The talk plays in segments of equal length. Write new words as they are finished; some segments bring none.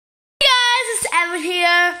I'm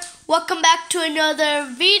here. Welcome back to another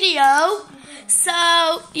video.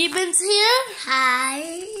 So, Eben's here.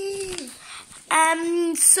 Hi.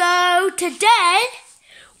 So today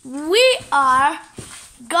we are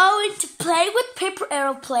going to play with paper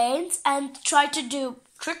aeroplanes and try to do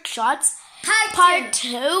trick shots. Part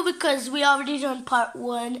 2 because we already done part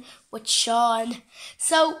 1 with Sean.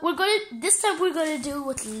 So this time we're gonna do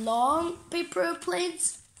with long paper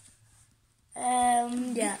airplanes.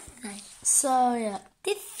 Yeah. So yeah.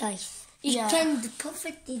 This size. Yeah. You can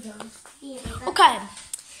perfectly do. Okay.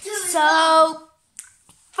 So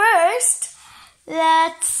first,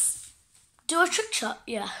 let's do a trick shot.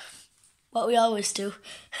 Yeah. What we always do.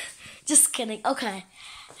 Just kidding. Okay.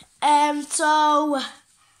 So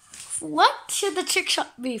what should the trick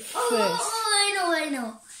shot be first? I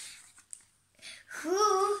know.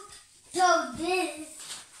 Who told this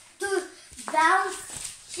to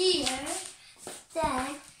bounce here,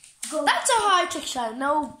 then go. That's a hard trick shot.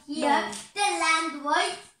 No. Here, No. then land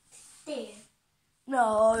right there.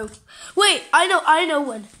 No. Wait, I know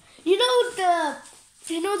one. You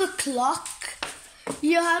know the clock?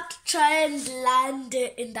 You have to try and land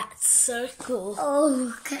it in that circle.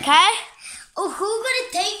 Okay. Okay? Oh, who's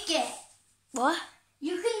gonna take it? What?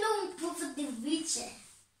 You can don't perfectly reach it.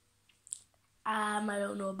 I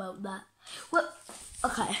don't know about that. Well,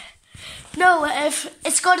 okay. No, if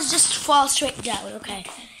it's gonna just fall straight down, okay.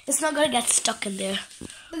 It's not gonna get stuck in there.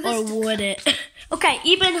 Or would it? Okay,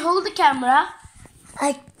 Eben, hold the camera.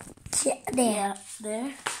 There. Yeah,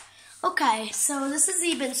 there. Okay, so this is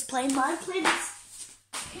Eben's plane. My plane is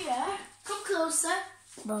here. Come closer.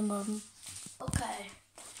 Boom. Okay.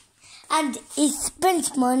 And it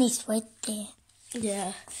spends money right there.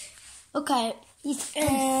 Yeah. Okay.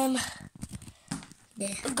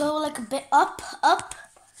 There. Go like a bit up.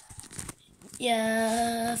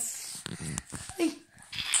 Yeah.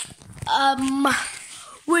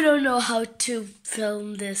 We don't know how to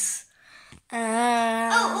film this.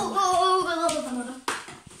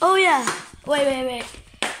 Oh yeah. Wait.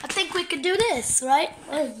 I think we can do this, right?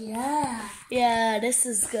 Oh yeah. Yeah, this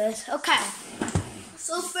is good. Okay.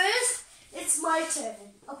 So first, it's my turn.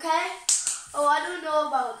 Okay? Oh, I don't know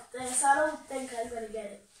about this. I don't think I'm gonna get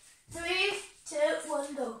it. 3, 2,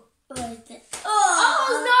 1, go. Right there. Oh,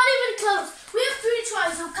 it's not even close. We have 3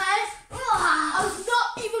 tries, okay? I was not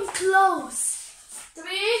even close. 3.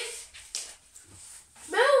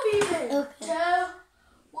 Move even. Okay. 2,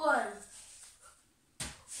 1.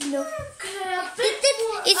 No.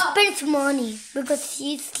 Okay, It spends money because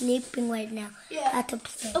he's sleeping right now. Yeah. At the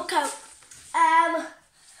place. Okay.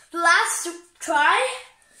 Last try.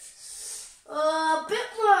 A bit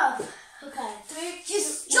more up. Okay. 3.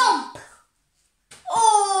 Just jump.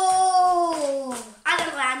 Oh! I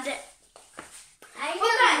didn't land it.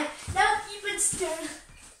 Okay. Now Eben's turn.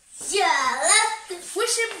 Yeah. Let's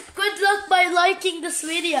Wish him good luck by liking this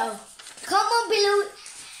video. comment below.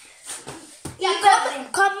 Yeah,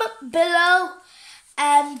 comment below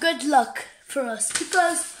and good luck for us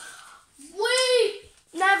because we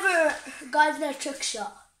never got a trick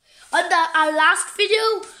shot. On our last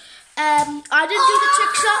video, I didn't do the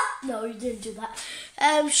trick shot. No, you didn't do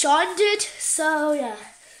that. Sean did. So yeah.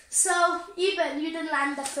 So Eben, you didn't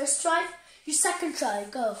land the first try. Your second try,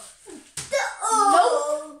 go.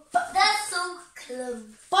 Oh, but that's so close.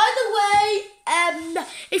 By the way,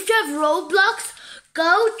 if you have Roblox,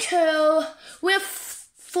 go to, we have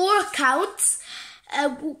 4 accounts.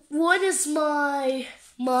 One is my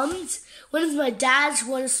mom's, one is my dad's,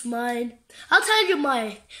 one is mine. I'll tell you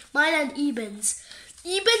mine and Eben's.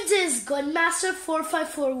 Eben's is Gunmaster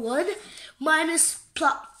 4541. Mine is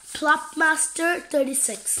Plopmaster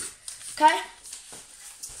 36. Okay?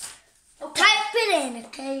 Type it in,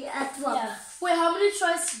 okay? At one. Yeah. Wait, how many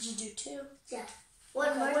tries did you do? 2? Yeah.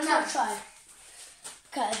 One more try.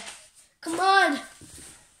 Okay. Come on.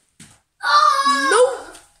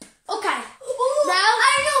 Oh! No. Okay. Ooh, Now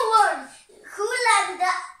I know one. Who liked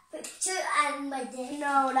that picture and my dad?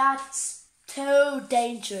 no, that's too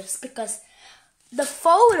dangerous because the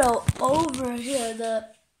photo over here,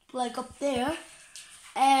 like up there,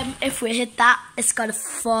 if we hit that, it's gonna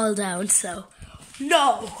fall down. So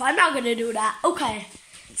no, I'm not gonna do that. Okay.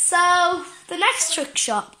 So the next trick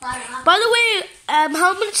shot. By the way,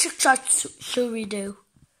 how many trick shots should we do?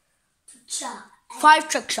 5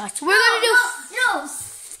 trick shots. We're gonna do No.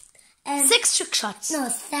 6 trick shots. No,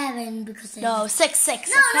 7 because No, 6. No,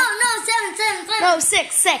 Okay? no, 7. No,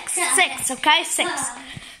 6. Okay, 6.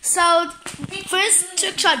 So first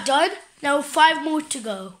trick shot done. Now 5 more to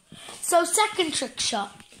go. So second trick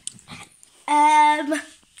shot.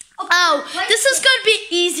 Oh, this is gonna be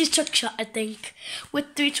easy trick shot, I think,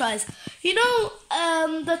 with 3 tries. You know,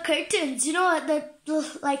 the curtains. You know,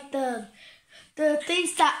 the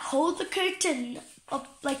things that hold the curtain up,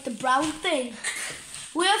 like the brown thing.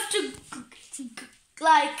 We have to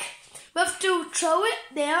throw it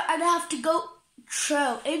there, and I have to go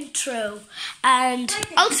intro, and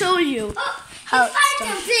I'll show you how it's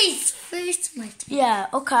done. Please, first my turn. Yeah.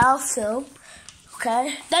 Okay, I'll film.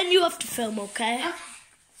 Okay, then you have to film. Okay.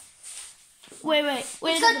 Wait a It's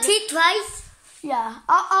got minute. 3 tries. Yeah,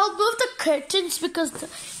 I'll move the curtains because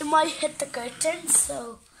it might hit the curtains.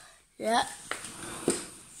 So, yeah.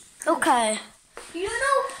 Okay. You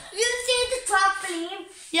know, you see the trampoline.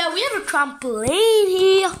 Yeah, we have a trampoline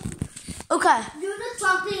here. Okay. You know, the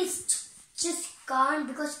trampoline is just gone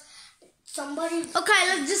because somebody. Okay,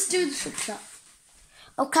 let's just do the trick shot.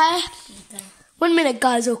 Okay? 1 minute,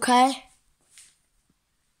 guys, okay?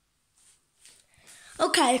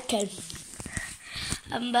 Okay.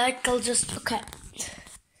 I'm back, I'll just, okay.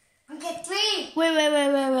 Okay, 3.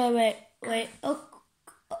 Wait.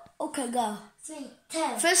 Okay, go. 3,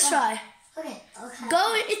 10. First try. Okay.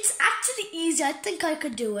 Go, it's actually easy. I think I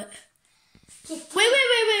could do it. Okay,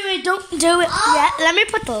 Wait, don't do it yet. Let me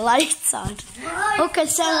put the lights on. Okay,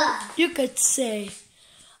 so you could say.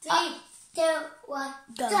 3, 2, 1,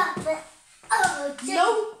 go. stop it. Oh,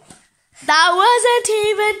 Nope. That wasn't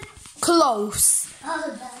even close.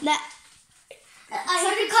 Oh, Now, I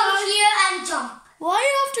have to come here and jump. why do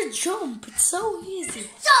you have to jump? It's so easy.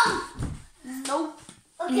 Jump! Nope.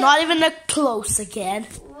 Okay. Not even that close again.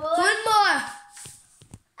 What? 1 more.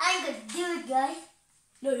 I'm gonna do it, guys.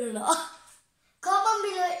 No, you're not. Comment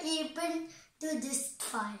below even do this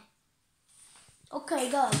try. Okay,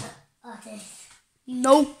 go. Okay.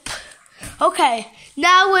 Nope. Okay,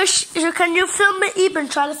 now can you film it? Even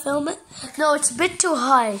try to film it? No, it's a bit too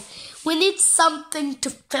high. We need something to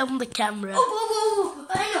film the camera. Oh,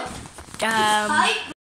 I know. Um, Hi.